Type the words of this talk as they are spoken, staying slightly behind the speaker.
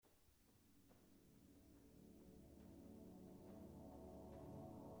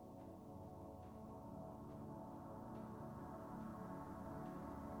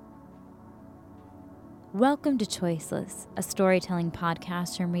Welcome to Choiceless, a storytelling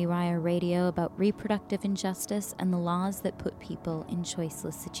podcast from Rewire Radio about reproductive injustice and the laws that put people in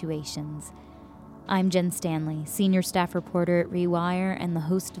choiceless situations. I'm Jen Stanley, senior staff reporter at Rewire and the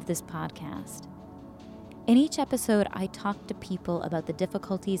host of this podcast. In each episode, I talk to people about the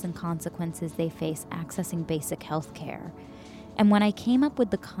difficulties and consequences they face accessing basic health care. And when I came up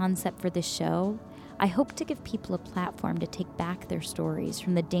with the concept for this show, I hope to give people a platform to take back their stories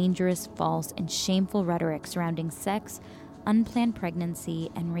from the dangerous, false, and shameful rhetoric surrounding sex, unplanned pregnancy,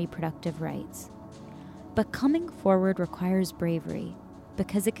 and reproductive rights. But coming forward requires bravery,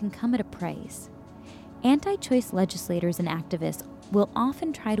 because it can come at a price. Anti-choice legislators and activists will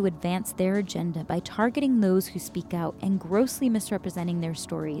often try to advance their agenda by targeting those who speak out and grossly misrepresenting their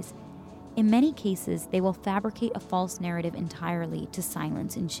stories. In many cases, they will fabricate a false narrative entirely to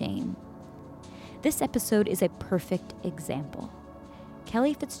silence and shame. This episode is a perfect example.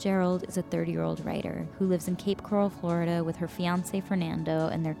 Kelly Fitzgerald is a 30-year-old writer who lives in Cape Coral, Florida with her fiancé Fernando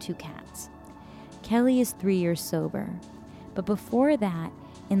and their 2 cats. Kelly is 3 years sober, but before that,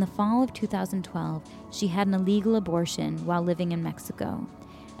 in the fall of 2012, she had an illegal abortion while living in Mexico,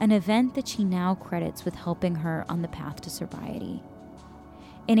 an event that she now credits with helping her on the path to sobriety.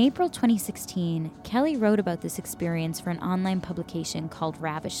 In April 2016, Kelly wrote about this experience for an online publication called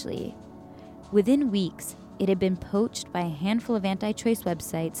Ravishly. Within weeks, it had been poached by a handful of anti-choice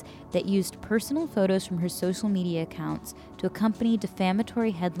websites that used personal photos from her social media accounts to accompany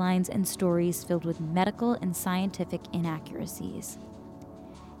defamatory headlines and stories filled with medical and scientific inaccuracies.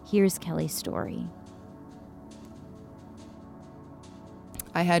 Here's Kelly's story.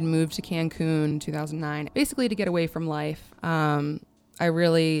 I had moved to Cancun in 2009, basically to get away from life. I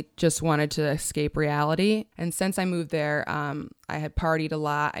really just wanted to escape reality. And since I moved there, I had partied a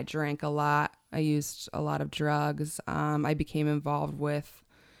lot. I drank a lot. I used a lot of drugs. I became involved with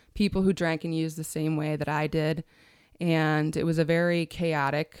people who drank and used the same way that I did. And it was a very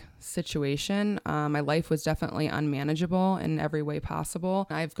chaotic situation. My life was definitely unmanageable in every way possible.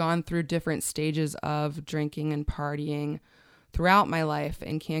 I've gone through different stages of drinking and partying throughout my life,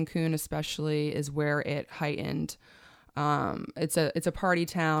 and Cancun especially is where it heightened. It's a party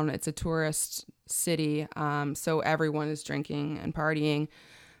town. It's a tourist city. So everyone is drinking and partying.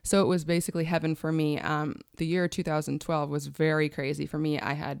 So it was basically heaven for me. The year 2012 was very crazy for me.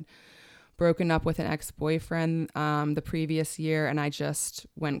 I had broken up with an ex-boyfriend the previous year, and I just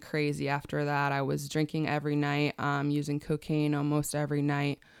went crazy after that. I was drinking every night, using cocaine almost every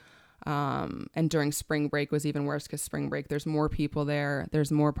night. And during spring break was even worse because spring break, there's more people there.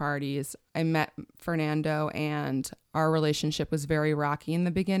 There's more parties. I met Fernando and our relationship was very rocky in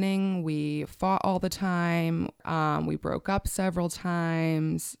the beginning. We fought all the time. We broke up several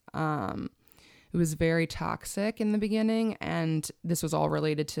times. It was very toxic in the beginning, and this was all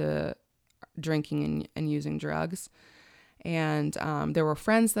related to drinking and using drugs. And there were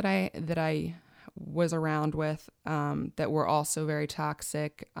friends that I was around with that were also very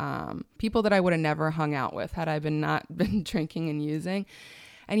toxic, people that I would have never hung out with had I not been drinking and using.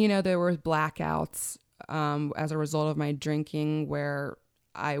 And there were blackouts as a result of my drinking where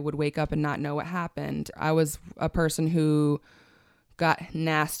I would wake up and not know what happened. I was a person who got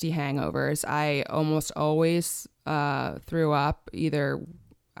nasty hangovers. I almost always threw up either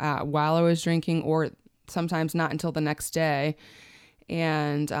while I was drinking or sometimes not until the next day.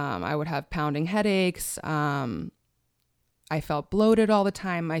 And I would have pounding headaches. I felt bloated all the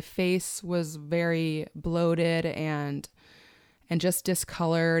time. My face was very bloated and just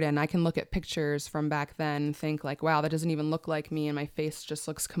discolored. And I can look at pictures from back then and think like, wow, that doesn't even look like me. And my face just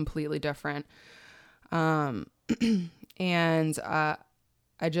looks completely different. And I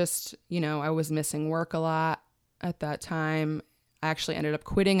just, I was missing work a lot at that time. I actually ended up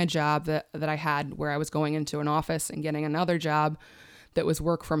quitting a job that I had where I was going into an office and getting another job that was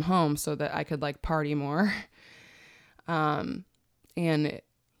work from home so that I could like party more. And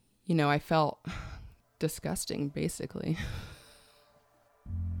I felt disgusting basically.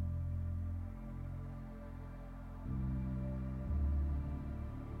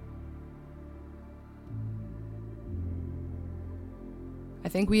 I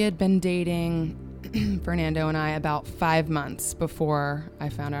think we had been dating, Fernando and I, about 5 months before I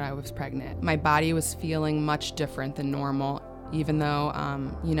found out I was pregnant. My body was feeling much different than normal, even though,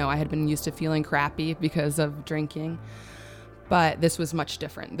 I had been used to feeling crappy because of drinking. But this was much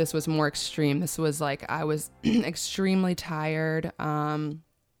different. This was more extreme. This was like I was extremely tired. I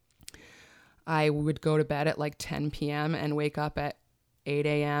would go to bed at like 10 p.m. and wake up at 8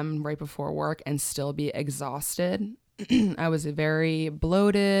 a.m. right before work and still be exhausted. I was very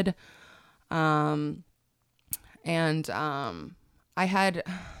bloated. I had,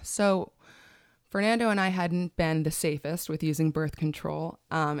 so Fernando and I hadn't been the safest with using birth control.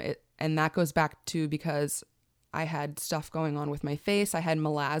 And that goes back to because I had stuff going on with my face. I had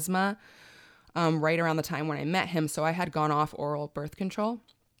melasma right around the time when I met him. So I had gone off oral birth control.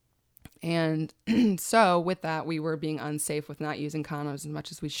 And so with that, we were being unsafe with not using condoms as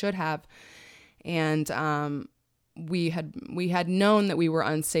much as we should have. And we had known that we were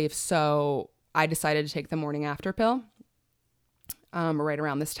unsafe. So I decided to take the morning after pill right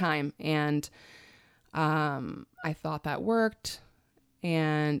around this time. And I thought that worked,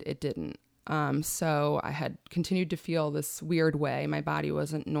 and it didn't. So I had continued to feel this weird way. My body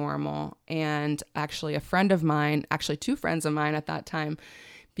wasn't normal. And actually two friends of mine at that time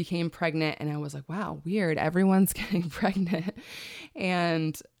became pregnant. And I was like, wow, weird. Everyone's getting pregnant.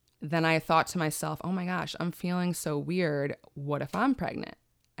 And then I thought to myself, oh my gosh, I'm feeling so weird. What if I'm pregnant?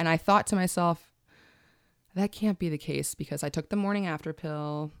 And I thought to myself, that can't be the case because I took the morning after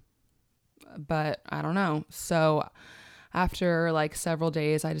pill, but I don't know. So after like several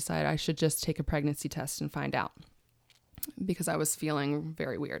days, I decided I should just take a pregnancy test and find out because I was feeling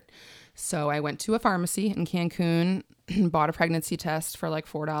very weird. So I went to a pharmacy in Cancun, bought a pregnancy test for like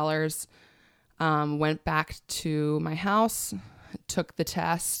 $4, went back to my house, took the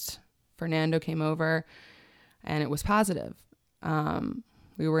test. Fernando came over and it was positive.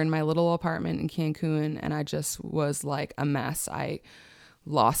 We were in my little apartment in Cancun and I just was like a mess. I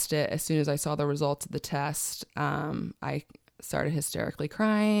lost it as soon as I saw the results of the test. I started hysterically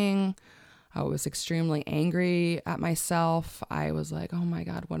crying. I was extremely angry at myself. I was like, oh my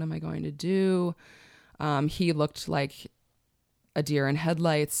God, what am I going to do? He looked like a deer in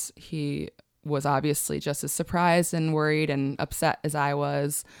headlights. He was obviously just as surprised and worried and upset as I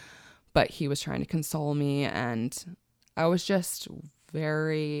was, but he was trying to console me. And I was just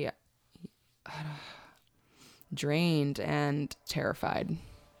very drained and terrified.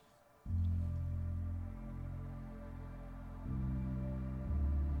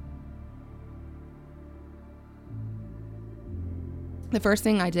 The first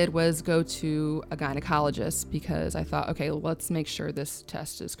thing I did was go to a gynecologist because I thought, okay, let's make sure this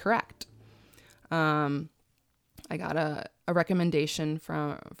test is correct. I got a recommendation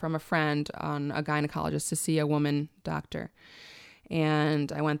from a friend on a gynecologist to see a woman doctor.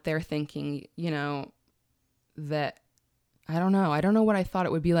 And I went there thinking, that I don't know what I thought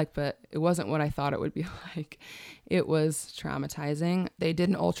it would be like, but it wasn't what I thought it would be like. It was traumatizing. They did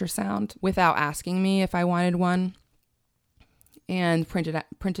an ultrasound without asking me if I wanted one and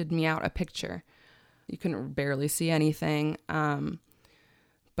printed me out a picture. You couldn't barely see anything,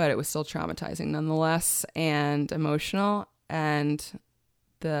 but it was still traumatizing nonetheless and emotional. And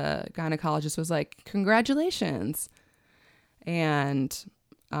the gynecologist was like, congratulations, and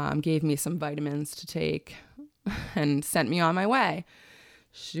gave me some vitamins to take and sent me on my way.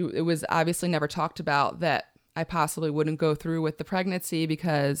 It was obviously never talked about that I possibly wouldn't go through with the pregnancy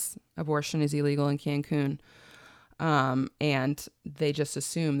because abortion is illegal in Cancun. And they just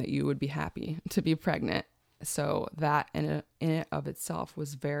assume that you would be happy to be pregnant. So that in it of itself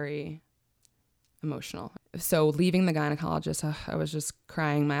was very emotional. So leaving the gynecologist, I was just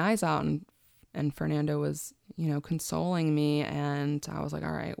crying my eyes out, and Fernando was, consoling me. And I was like,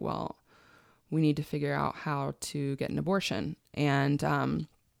 all right, well, we need to figure out how to get an abortion. And that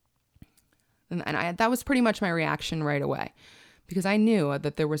was pretty much my reaction right away because I knew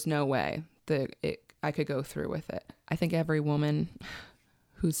that there was no way that I could go through with it. I think every woman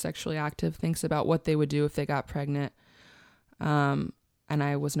who's sexually active thinks about what they would do if they got pregnant. And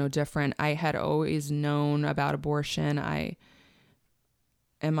I was no different. I had always known about abortion. I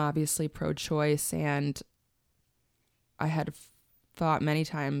am obviously pro-choice, and I had thought many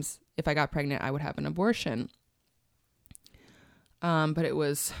times if I got pregnant, I would have an abortion. But it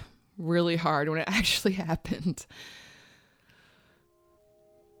was really hard when it actually happened.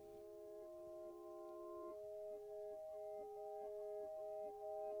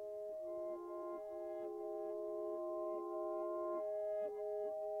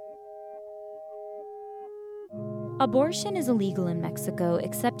 Abortion is illegal in Mexico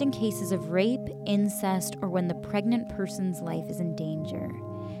except in cases of rape, incest, or when the pregnant person's life is in danger.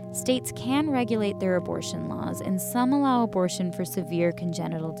 States can regulate their abortion laws, and some allow abortion for severe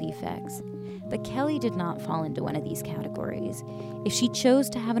congenital defects. But Kelly did not fall into one of these categories. If she chose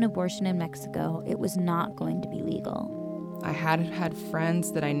to have an abortion in Mexico, it was not going to be legal. I had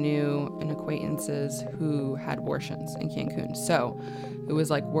friends that I knew and acquaintances who had abortions in Cancun. So it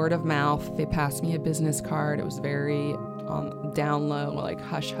was like word of mouth. They passed me a business card. It was very down low, like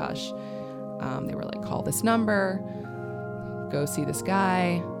hush hush. They were like, call this number, go see this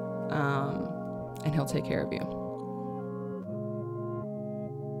guy, and he'll take care of you.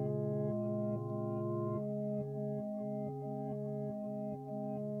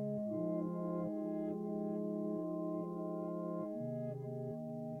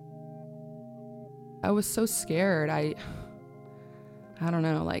 I was so scared. I don't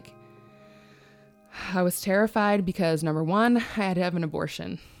know, like, I was terrified because, number one, I had to have an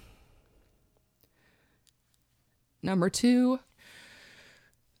abortion. Number two,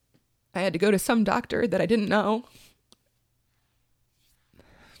 I had to go to some doctor that I didn't know.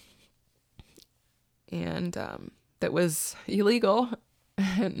 And that was illegal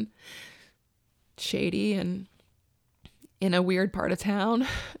and shady and in a weird part of town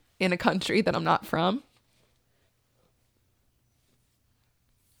in a country that I'm not from.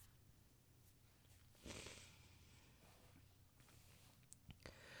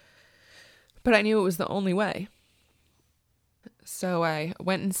 But I knew it was the only way. So I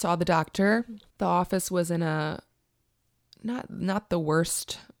went and saw the doctor. The office was in a not the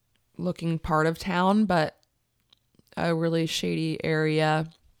worst looking part of town, but a really shady area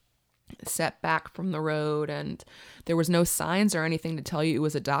set back from the road, and there was no signs or anything to tell you it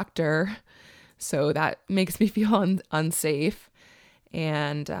was a doctor. So that makes me feel unsafe.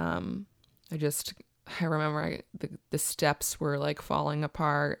 And I remember the steps were like falling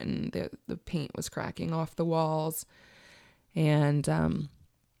apart, and the paint was cracking off the walls. And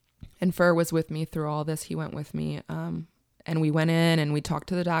Fur was with me through all this. He went with me. And we went in and we talked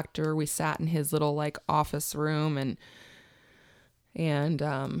to the doctor. We sat in his little like office room, and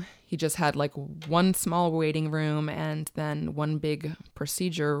he just had like one small waiting room and then one big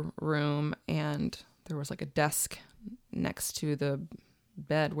procedure room, and there was like a desk next to the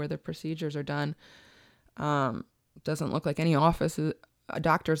bed where the procedures are done. Doesn't look like any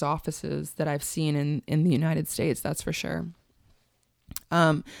doctor's offices that I've seen in the United States, that's for sure.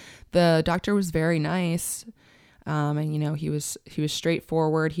 The doctor was very nice. And, you know, he was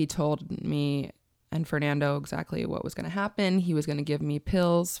straightforward. He told me and Fernando exactly what was going to happen. He was going to give me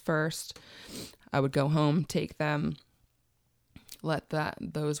pills first. I would go home, take them, let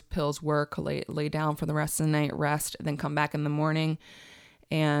those pills work, lay down for the rest of the night, rest, then come back in the morning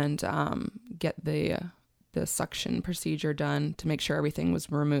and get the suction procedure done to make sure everything was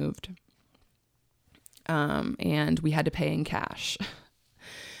removed. And we had to pay in cash.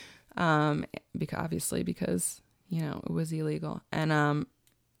 Because, you know, it was illegal. And,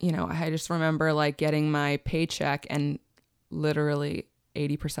 you know, I just remember like getting my paycheck, and literally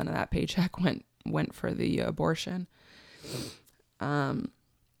 80% of that paycheck went for the abortion. So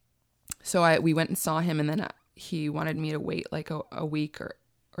we went and saw him, and then he wanted me to wait like a week or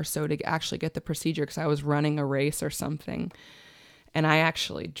so to actually get the procedure, because I was running a race or something. And I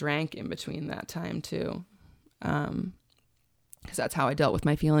actually drank in between that time too. Because that's how I dealt with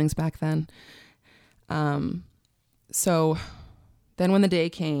my feelings back then. So then when the day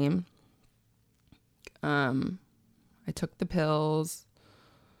came, I took the pills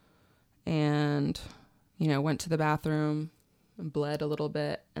and, you know, went to the bathroom and bled a little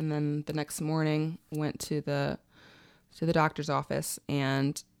bit. And then the next morning went to the doctor's office,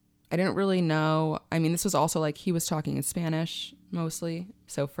 and I didn't really know. I mean, this was also like he was talking in Spanish mostly.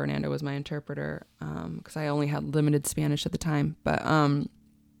 So Fernando was my interpreter, because I only had limited Spanish at the time. But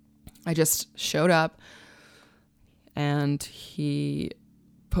I just showed up, and he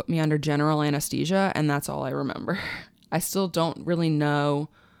put me under general anesthesia, and that's all I remember. I still don't really know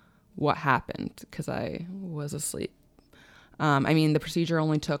what happened because I was asleep. I mean, the procedure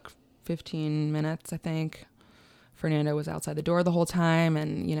only took 15 minutes, I think. Fernando was outside the door the whole time,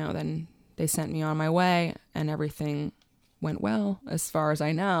 and, you know, then they sent me on my way, and everything went well as far as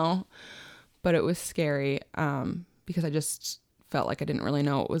I know. But it was scary because I just felt like I didn't really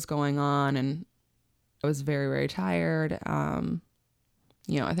know what was going on, and I was very, very tired.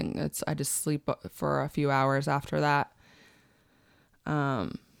 You know, I think I just sleep for a few hours after that.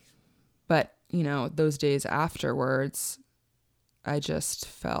 But, you know, those days afterwards, I just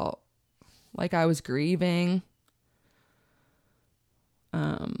felt like I was grieving.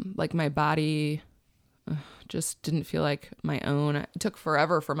 Like my body just didn't feel like my own. It took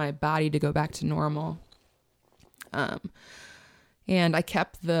forever for my body to go back to normal. And I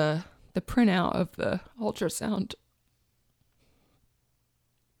kept the printout of the ultrasound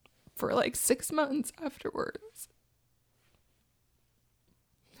for like 6 months afterwards.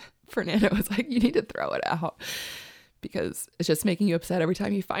 Fernando was like, you need to throw it out because it's just making you upset every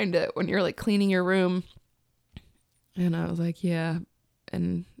time you find it when you're like cleaning your room. And I was like, yeah.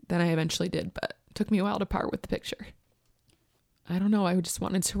 And then I eventually did, but it took me a while to part with the picture. I don't know. I just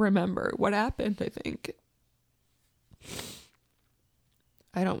wanted to remember what happened, I think.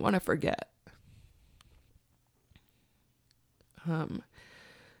 I don't want to forget. It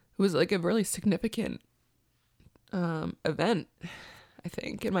was like a really significant event, I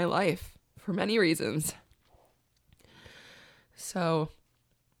think, in my life for many reasons. So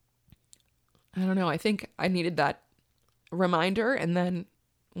I don't know. I think I needed that reminder. And then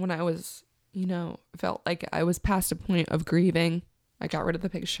when I was, felt like I was past a point of grieving, I got rid of the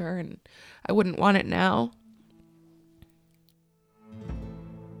picture, and I wouldn't want it now.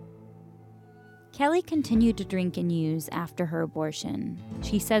 Kelly continued to drink and use after her abortion.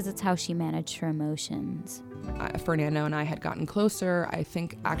 She says it's how she managed her emotions. Fernando and I had gotten closer. I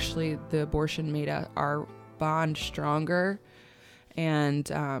think actually the abortion made our bond stronger. And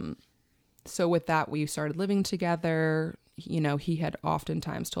so with that, we started living together. He had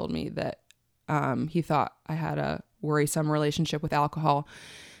oftentimes told me that he thought I had a worrisome relationship with alcohol.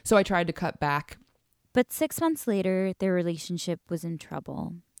 So I tried to cut back. But 6 months later, their relationship was in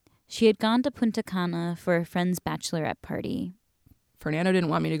trouble. She had gone to Punta Cana for a friend's bachelorette party. Fernando didn't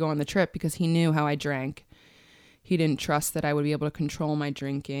want me to go on the trip because he knew how I drank. He didn't trust that I would be able to control my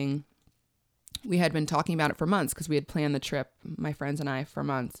drinking. We had been talking about it for months because we had planned the trip, my friends and I, for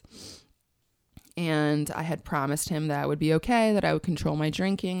months. And I had promised him that I would be okay, that I would control my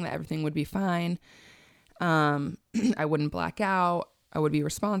drinking, that everything would be fine. I wouldn't black out. I would be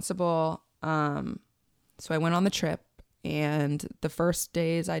responsible. So I went on the trip, and the first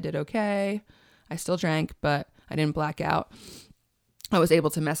days I did okay. I still drank, but I didn't black out. I was able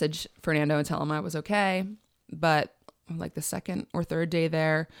to message Fernando and tell him I was okay. But like the second or third day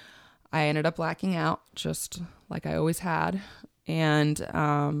there, I ended up blacking out, just like I always had. And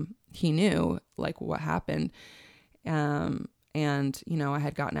he knew like what happened. And, I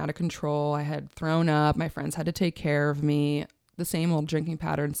had gotten out of control. I had thrown up. My friends had to take care of me. The same old drinking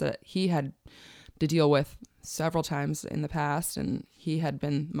patterns that he had to deal with several times in the past. And he had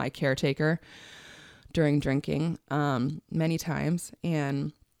been my caretaker during drinking many times.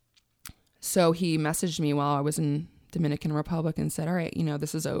 And so he messaged me while I was in Dominican Republic and said, all right,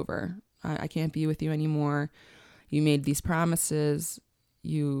 this is over. I can't be with you anymore. You made these promises.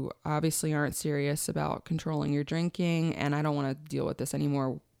 You obviously aren't serious about controlling your drinking, and I don't want to deal with this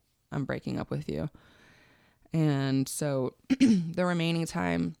anymore. I'm breaking up with you. And so the remaining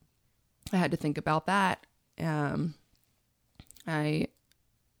time, I had to think about that. I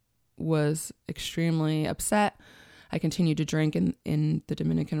was extremely upset. I continued to drink in the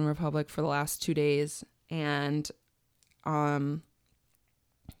Dominican Republic for the last 2 days. And in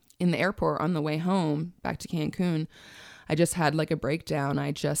the airport on the way home back to Cancun, I just had like a breakdown.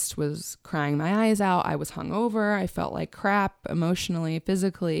 I just was crying my eyes out. I was hungover. I felt like crap emotionally,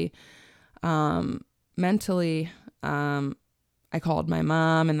 physically, mentally. I called my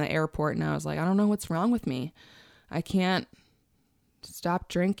mom in the airport and I was like, I don't know what's wrong with me. I can't stop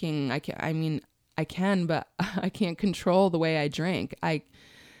drinking. I can, but I can't control the way I drink.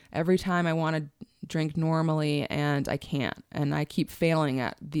 Every time I want to drink normally and I can't. And I keep failing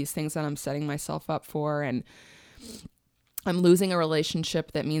at these things that I'm setting myself up for. And I'm losing a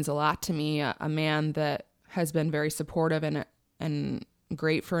relationship that means a lot to me, a man that has been very supportive and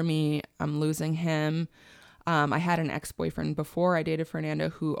great for me. I'm losing him. I had an ex-boyfriend before I dated Fernando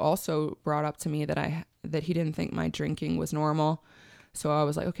who also brought up to me that he didn't think my drinking was normal. So I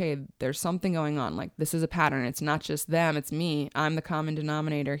was like, okay, there's something going on. Like, this is a pattern. It's not just them, it's me. I'm the common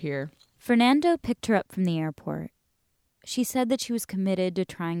denominator here. Fernando picked her up from the airport. She said that she was committed to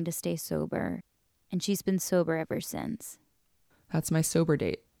trying to stay sober, and she's been sober ever since. That's my sober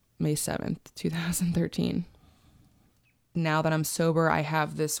date, May 7th, 2013. Now that I'm sober, I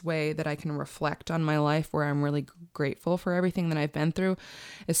have this way that I can reflect on my life where I'm really grateful for everything that I've been through,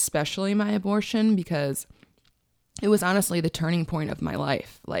 especially my abortion, because it was honestly the turning point of my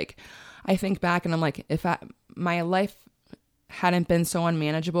life. Like, I think back and I'm like, if my life hadn't been so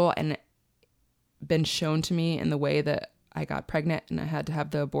unmanageable and been shown to me in the way that I got pregnant and I had to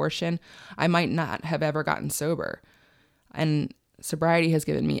have the abortion, I might not have ever gotten sober. And sobriety has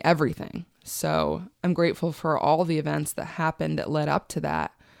given me everything. So I'm grateful for all the events that happened that led up to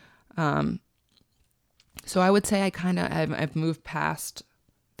that. So I would say I've moved past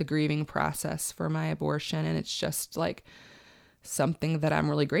the grieving process for my abortion, and it's just like something that I'm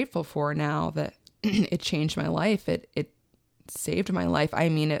really grateful for now that it changed my life. It saved my life. I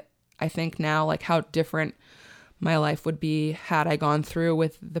mean, I think now like how different my life would be had I gone through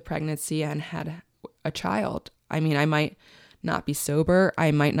with the pregnancy and had a child. I mean, I might not be sober.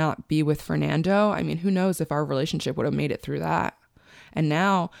 I might not be with Fernando. I mean, who knows if our relationship would have made it through that. And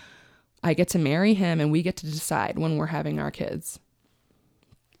now I get to marry him and we get to decide when we're having our kids.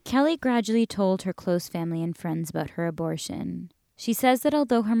 Kelly gradually told her close family and friends about her abortion. She says that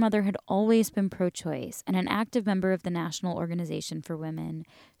although her mother had always been pro-choice and an active member of the National Organization for Women,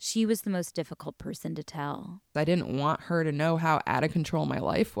 she was the most difficult person to tell. I didn't want her to know how out of control my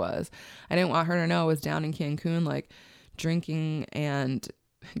life was. I didn't want her to know I was down in Cancun, like drinking and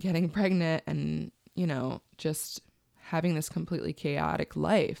getting pregnant and, just having this completely chaotic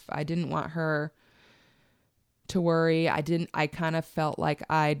life. I didn't want her to worry. I kind of felt like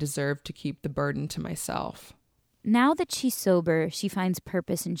I deserved to keep the burden to myself. Now that she's sober, she finds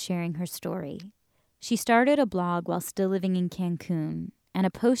purpose in sharing her story. She started a blog while still living in Cancun, and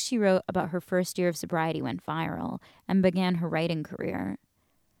a post she wrote about her first year of sobriety went viral and began her writing career.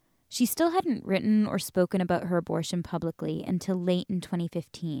 She still hadn't written or spoken about her abortion publicly until late in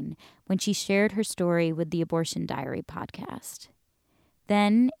 2015, when she shared her story with the Abortion Diary podcast.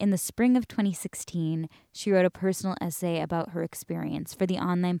 Then, in the spring of 2016, she wrote a personal essay about her experience for the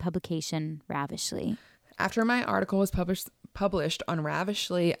online publication Ravishly. After my article was published on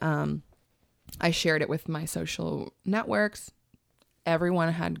Ravishly, I shared it with my social networks.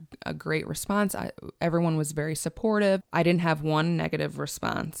 Everyone had a great response. Everyone was very supportive. I didn't have one negative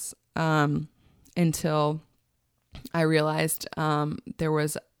response until I realized there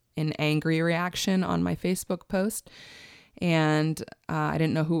was an angry reaction on my Facebook post, and I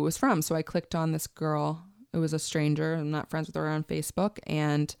didn't know who it was from. So I clicked on this girl. It was a stranger. I'm not friends with her on Facebook,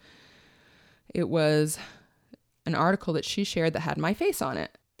 and it was an article that she shared that had my face on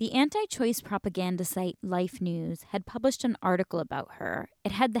it. The anti-choice propaganda site Life News had published an article about her.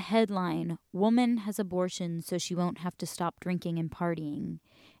 It had the headline, "Woman has abortion so she won't have to stop drinking and partying,"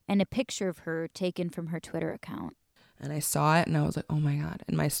 and a picture of her taken from her Twitter account. And I saw it and I was like, oh my God.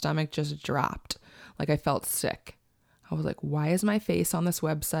 And my stomach just dropped. Like I felt sick. I was like, why is my face on this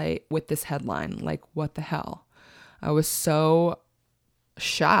website with this headline? Like, what the hell? I was so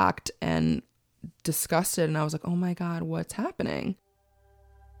shocked and disgusted. And I was like, oh my God, what's happening?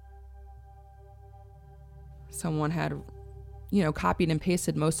 Someone had, copied and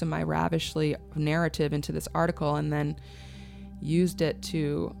pasted most of my Ravishly narrative into this article and then used it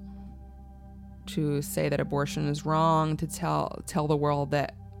to say that abortion is wrong, to tell the world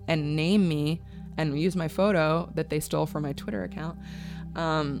that, and name me and use my photo that they stole from my Twitter account,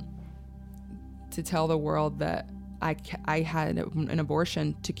 to tell the world that I had an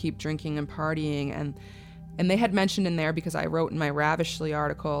abortion to keep drinking and partying. And they had mentioned in there, because I wrote in my Ravishly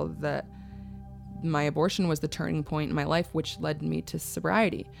article that my abortion was the turning point in my life, which led me to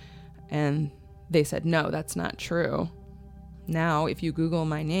sobriety. And they said, no, that's not true. Now, if you Google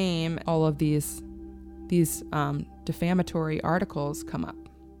my name, all of these defamatory articles come up.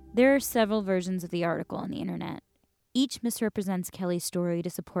 There are several versions of the article on the internet. Each misrepresents Kelly's story to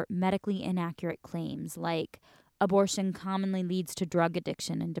support medically inaccurate claims like abortion commonly leads to drug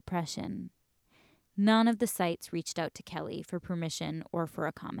addiction and depression. None of the sites reached out to Kelly for permission or for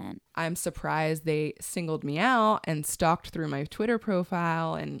a comment. I'm surprised they singled me out and stalked through my Twitter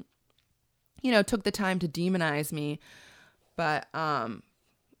profile and, took the time to demonize me. But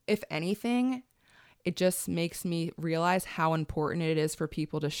if anything, it just makes me realize how important it is for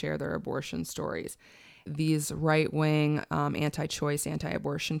people to share their abortion stories. These right-wing, anti-choice,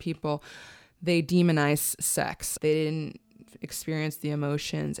 anti-abortion people, they demonize sex. They didn't experience the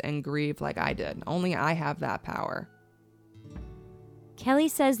emotions and grieve like I did. Only I have that power. Kelly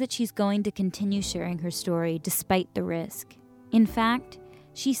says that she's going to continue sharing her story despite the risk. In fact,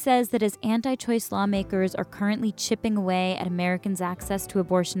 she says that as anti-choice lawmakers are currently chipping away at Americans' access to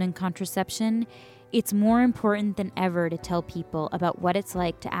abortion and contraception, it's more important than ever to tell people about what it's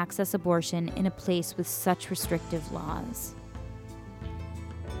like to access abortion in a place with such restrictive laws.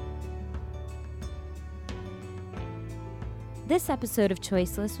 This episode of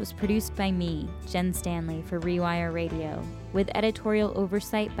Choiceless was produced by me, Jen Stanley, for Rewire Radio, with editorial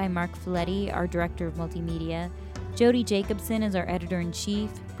oversight by Mark Folletti, our director of multimedia. Jody Jacobson is our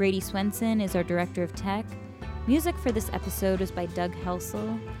editor-in-chief. Brady Swenson is our director of tech. Music for this episode is by Doug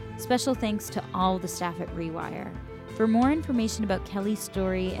Helsel. Special thanks to all the staff at Rewire. For more information about Kelly's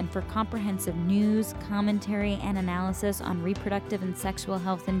story and for comprehensive news, commentary, and analysis on reproductive and sexual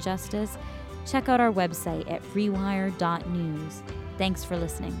health and justice, check out our website at rewire.news. Thanks for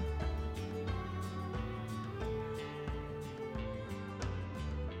listening.